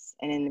space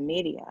and in the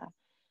media,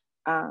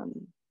 um,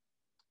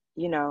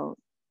 you know,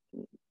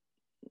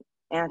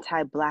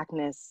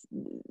 anti-Blackness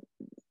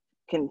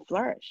can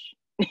flourish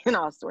in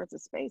all sorts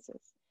of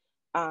spaces,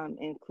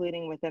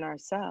 including within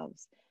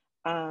ourselves.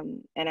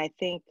 And I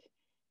think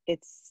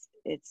it's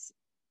it's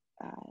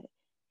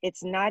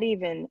it's not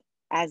even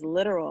as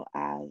literal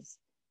as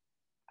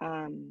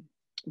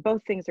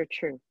both things are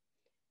true.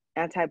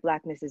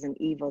 Anti-Blackness is an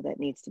evil that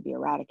needs to be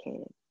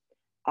eradicated.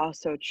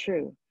 Also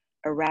true,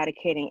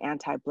 eradicating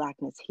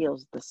anti-Blackness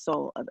heals the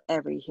soul of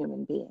every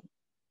human being,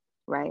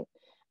 right?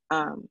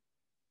 Um,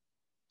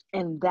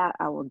 and that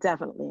I will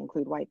definitely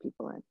include white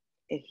people in.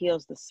 It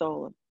heals the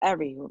soul of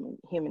every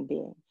human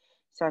being.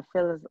 So I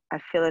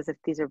feel as if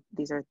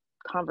these are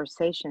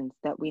conversations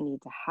that we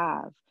need to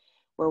have,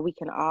 where we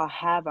can all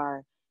have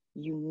our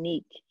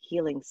unique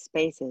healing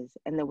spaces,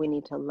 and that we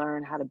need to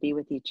learn how to be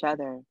with each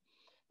other,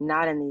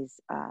 not in these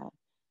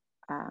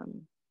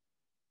um,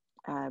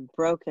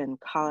 broken,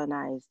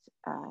 colonized,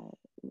 uh,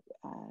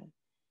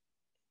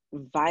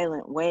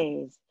 violent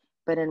ways,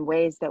 but in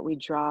ways that we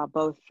draw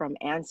both from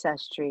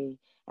ancestry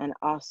and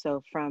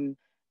also from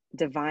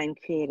divine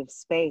creative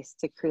space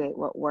to create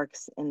what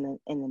works in the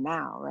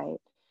now,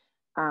 right?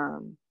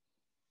 Um,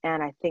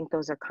 and I think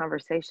those are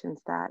conversations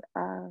that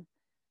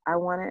I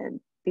want to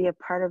be a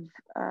part of,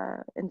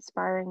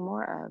 inspiring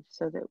more of,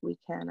 so that we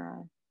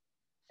can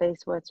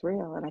face what's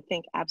real. And I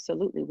think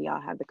absolutely we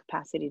all have the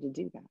capacity to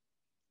do that,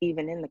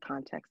 even in the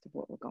context of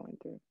what we're going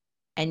through.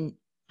 And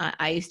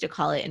I used to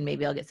call it, and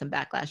maybe I'll get some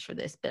backlash for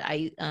this, but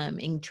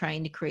in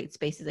trying to create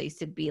spaces, I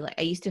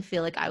used to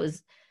feel like I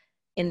was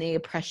in the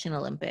oppression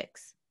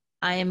Olympics.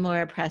 I am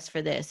more oppressed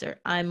for this, or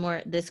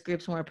this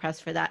group's more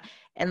oppressed for that.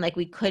 And like,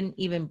 we couldn't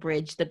even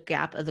bridge the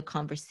gap of the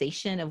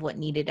conversation of what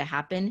needed to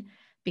happen,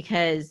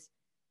 because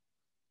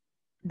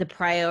the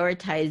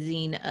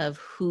prioritizing of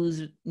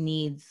whose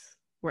needs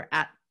were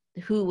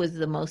who was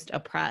the most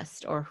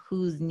oppressed, or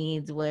whose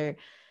needs were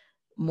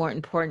more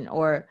important,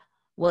 or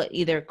what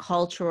either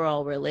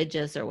cultural,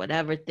 religious, or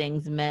whatever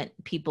things meant,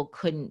 people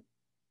couldn't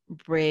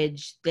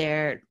bridge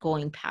their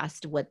going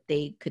past what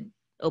they could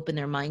open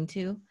their mind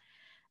to.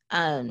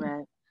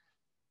 Right.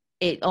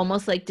 It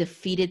almost like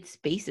defeated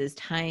spaces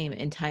time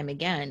and time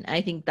again.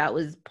 I think that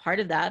was part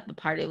of that, but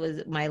part of it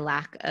was my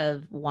lack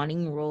of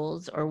wanting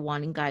rules or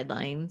wanting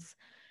guidelines.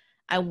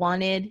 I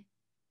wanted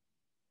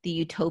the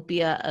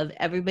utopia of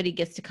everybody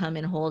gets to come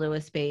and hold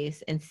a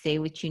space and say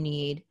what you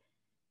need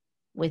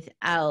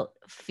without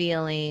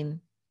feeling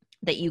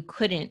that you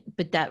couldn't.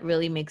 But that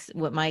really makes,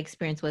 what my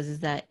experience was, is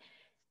that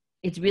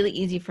it's really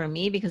easy for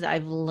me because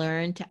I've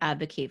learned to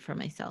advocate for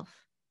myself.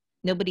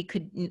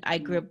 I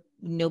grew up,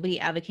 nobody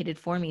advocated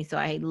for me. So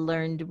I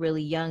learned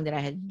really young that I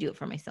had to do it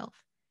for myself.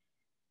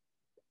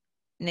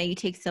 Now you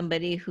take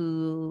somebody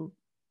who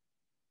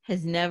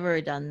has never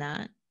done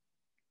that,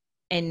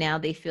 and now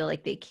they feel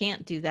like they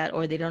can't do that,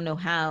 or they don't know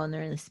how, and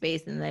they're in a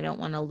space and they don't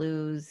want to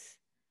lose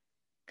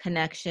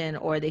connection,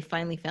 or they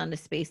finally found a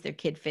space their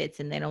kid fits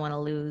and they don't want to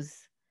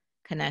lose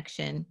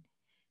connection.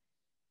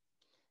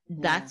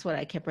 That's what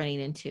I kept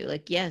running into.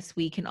 Like, yes,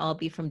 we can all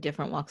be from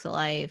different walks of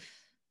life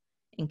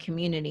and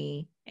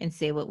community and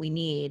say what we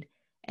need.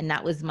 And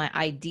that was my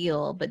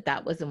ideal, but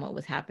that wasn't what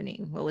was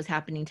happening. What was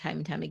happening time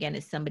and time again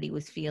is somebody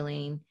was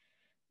feeling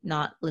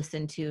not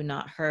listened to,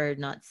 not heard,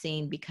 not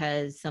seen,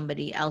 because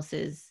somebody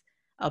else's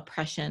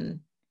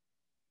oppression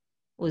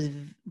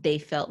they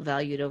felt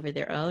valued over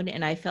their own.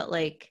 And I felt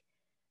like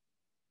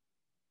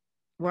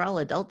we're all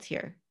adults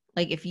here.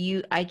 Like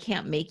I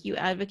can't make you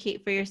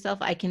advocate for yourself.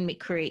 I can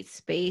create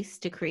space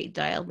to create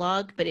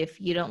dialogue. But if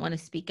you don't want to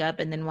speak up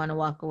and then want to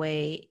walk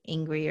away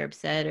angry or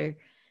upset or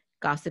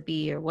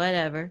gossipy or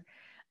whatever,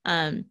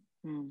 and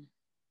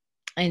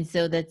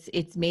so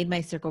it's made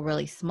my circle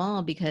really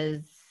small,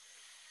 because,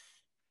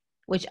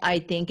 which I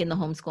think in the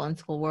homeschool and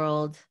school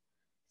world,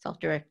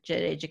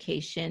 self-directed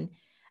education,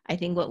 I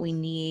think what we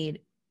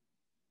need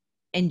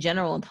in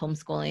general with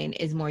homeschooling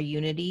is more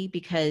unity,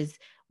 because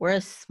we're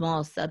a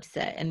small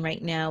subset. And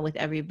right now, with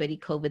everybody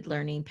COVID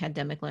learning,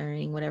 pandemic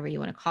learning, whatever you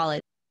want to call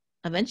it,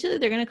 eventually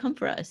they're going to come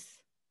for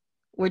us.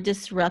 We're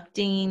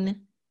disrupting,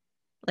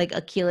 like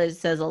Akila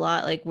says a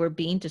lot, like we're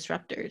being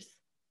disruptors,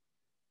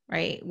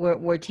 right?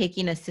 We're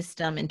taking a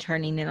system and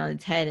turning it on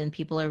its head, and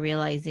people are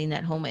realizing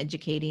that home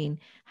educating,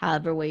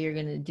 however way you're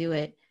going to do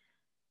it,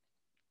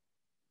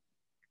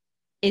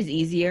 is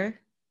easier.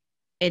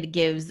 It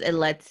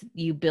lets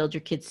you build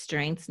your kids'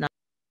 strengths.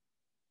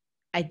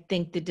 I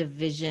think the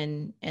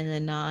division and the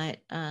not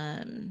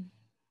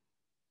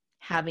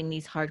having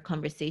these hard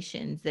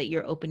conversations that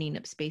you're opening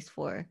up space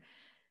for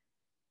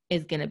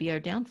is going to be our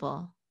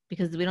downfall,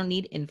 because we don't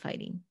need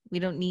infighting. We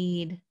don't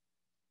need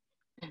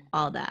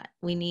all that.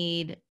 We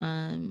need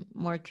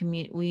more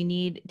community. We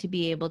need to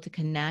be able to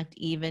connect,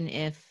 even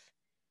if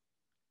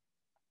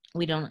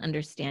we don't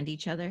understand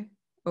each other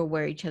or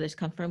where each other's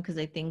come from. Because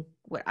I think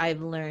what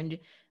I've learned,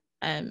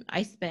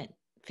 I spent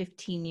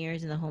 15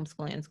 years in the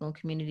homeschooling and school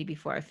community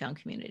before I found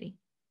community,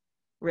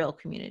 real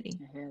community.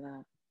 I hear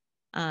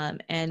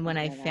that. And when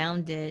I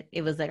found it,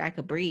 it was like I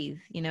could breathe.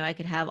 I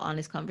could have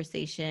honest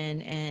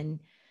conversation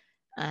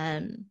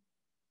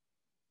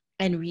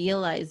and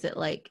realize that,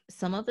 like,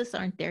 some of us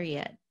aren't there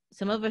yet.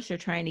 Some of us are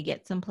trying to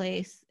get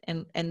someplace,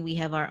 and we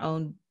have our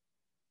own,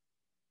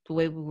 the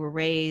way we were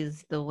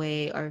raised, the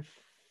way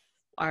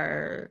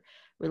our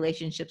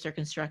relationships are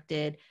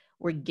constructed.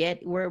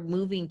 We're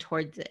moving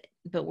towards it,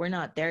 but we're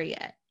not there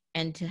yet.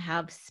 And to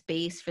have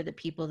space for the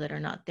people that are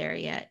not there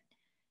yet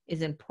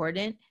is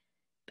important.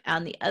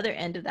 On the other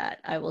end of that,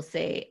 I will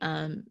say,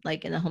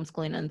 like in the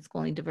homeschooling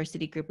unschooling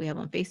diversity group we have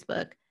on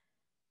Facebook,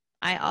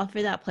 I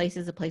offer that place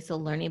as a place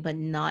of learning, but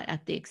not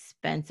at the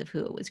expense of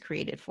who it was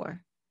created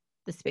for.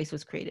 The space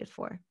was created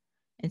for.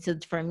 And so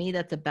for me,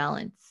 that's a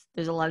balance.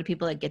 There's a lot of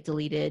people that get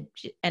deleted,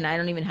 and I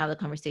don't even have the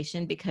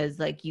conversation, because,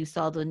 like, you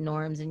saw the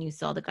norms and you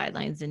saw the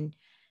guidelines and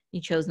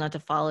you chose not to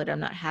follow it. I'm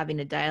not having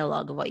a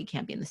dialogue of why you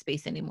can't be in the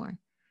space anymore.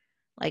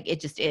 Like, it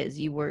just is.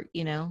 You were,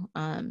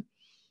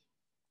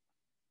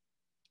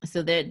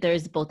 so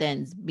there's both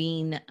ends.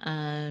 Being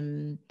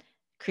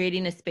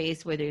creating a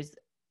space where there's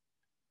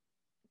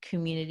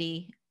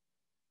community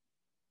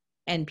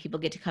and people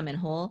get to come in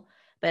whole,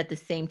 but at the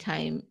same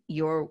time,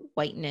 your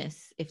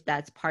whiteness, if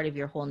that's part of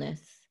your wholeness,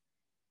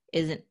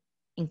 isn't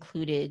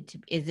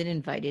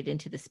invited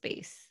into the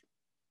space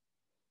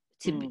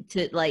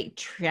to like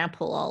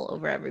trample all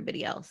over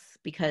everybody else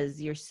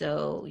because you're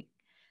so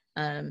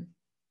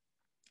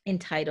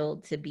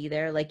entitled to be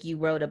there. Like, you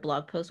wrote a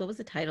blog post. What was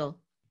the title?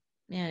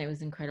 Man, it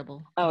was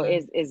incredible. Oh,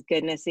 is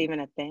goodness even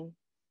a thing?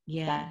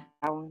 Yeah.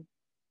 That one?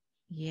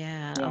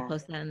 Yeah, I'll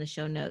post that in the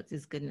show notes.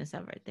 Is goodness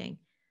ever a thing?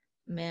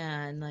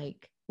 Man,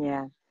 like.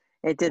 Yeah,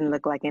 it didn't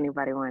look like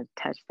anybody wanted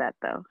to touch that,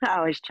 though. I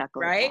always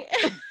chuckle. Right?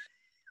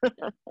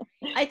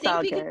 I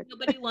think because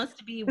nobody wants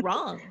to be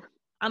wrong.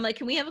 I'm like,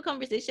 can we have a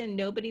conversation?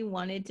 Nobody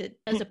wanted to,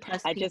 as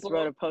oppressed people. I just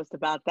wrote a post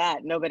about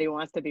that. Nobody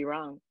wants to be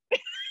wrong.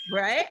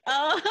 Right?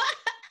 Oh.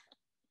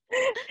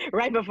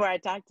 Right before I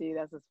talked to you.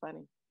 That's what's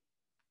funny.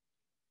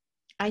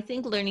 I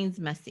think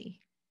learning's messy.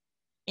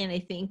 And I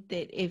think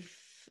that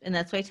and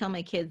that's why I tell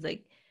my kids,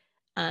 like,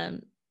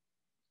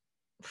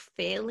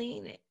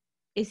 failing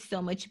is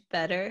so much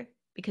better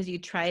because you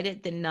tried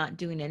it than not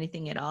doing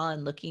anything at all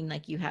and looking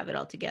like you have it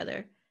all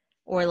together.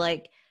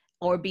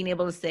 Or being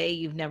able to say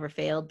you've never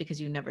failed because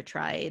you never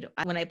tried.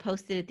 When I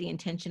posted it, the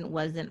intention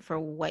wasn't for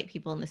white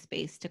people in the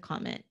space to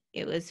comment.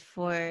 It was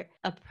for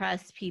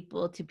oppressed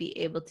people to be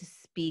able to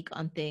speak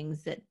on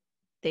things that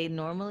they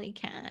normally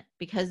can't,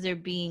 because they're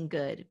being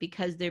good,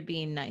 because they're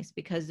being nice,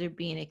 because they're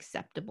being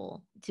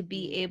acceptable, to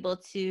be able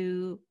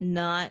to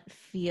not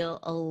feel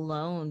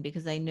alone.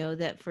 Because I know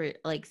that for,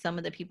 like, some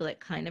of the people that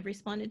kind of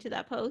responded to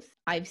that post,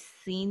 I've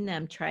seen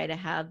them try to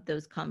have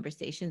those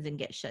conversations and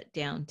get shut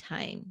down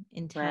time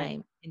and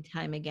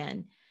time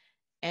again.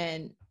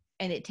 And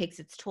it takes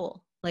its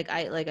toll. Like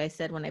I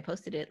said when I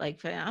posted it, like,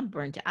 I'm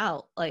burnt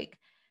out. Like,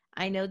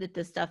 I know that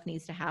this stuff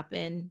needs to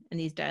happen and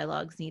these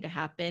dialogues need to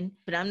happen,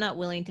 but I'm not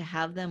willing to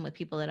have them with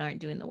people that aren't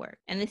doing the work.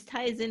 And this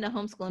ties into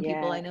homeschooling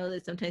people. I know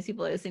that sometimes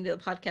people are listening to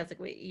the podcast like,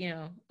 wait,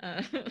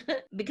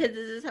 because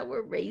this is how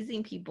we're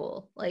raising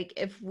people. Like,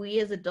 if we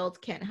as adults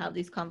can't have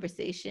these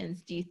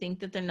conversations, do you think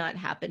that they're not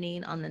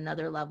happening on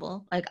another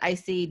level? Like, I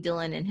see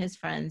Dylan and his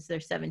friends, they're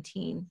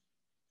 17.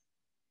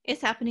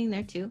 It's happening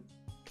there too.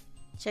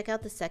 Check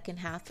out the second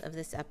half of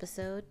this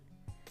episode.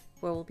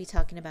 where we'll be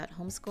talking about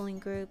homeschooling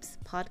groups,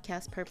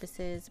 podcast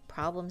purposes,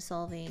 problem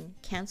solving,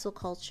 cancel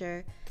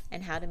culture,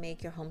 and how to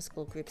make your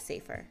homeschool group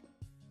safer.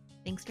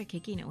 Thanks for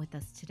kicking it with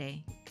us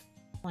today.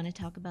 Want to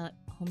talk about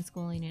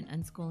homeschooling and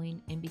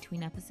unschooling in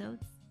between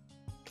episodes?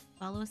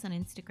 Follow us on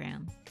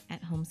Instagram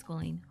at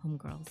Homeschooling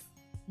Homegirls.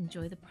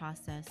 Enjoy the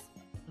process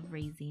of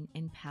raising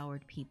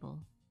empowered people.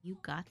 You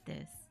got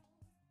this.